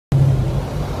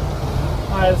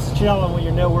Hi, this is Chellen with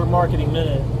your Network Marketing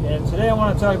Minute, and today I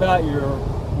want to talk about your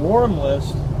warm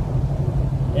list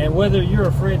and whether you're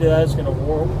afraid that it's going to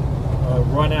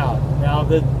run out. Now,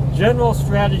 the general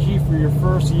strategy for your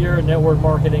first year in network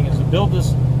marketing is to build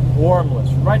this warm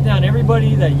list. Write down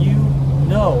everybody that you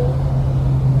know,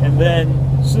 and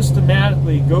then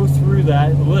systematically go through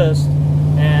that list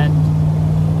and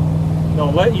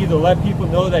either let people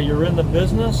know that you're in the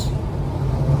business,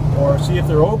 or see if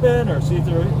they're open, or see if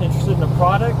they're interested in a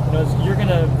product. You're going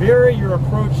to vary your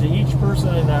approach to each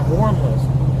person in that warm list.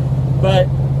 But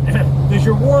does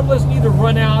your warm list need to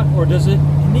run out, or does it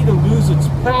need to lose its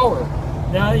power?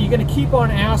 Now, you're going to keep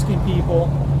on asking people,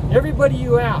 everybody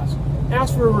you ask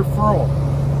for a referral.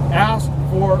 Ask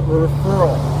for a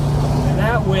referral. And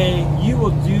that way, you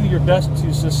will do your best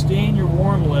to sustain your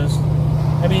warm list.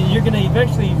 I mean, you're going to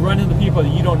eventually run into people that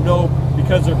you don't know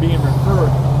because they're being referred.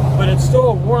 But it's still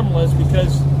a warm list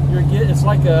because it's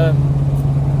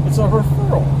a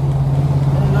referral.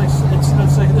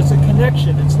 It's a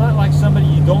connection. It's not like somebody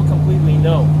you don't completely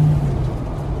know.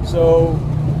 So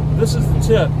this is the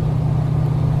tip.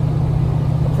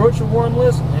 Approach a warm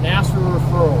list and ask for a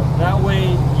referral. That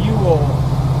way you will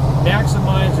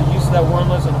maximize the use of that warm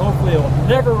list, and hopefully it will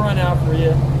never run out for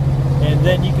you. And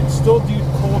then you can still do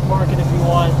cold market if you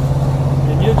want,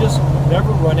 and you'll just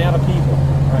never run out of people.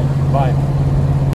 All right, bye.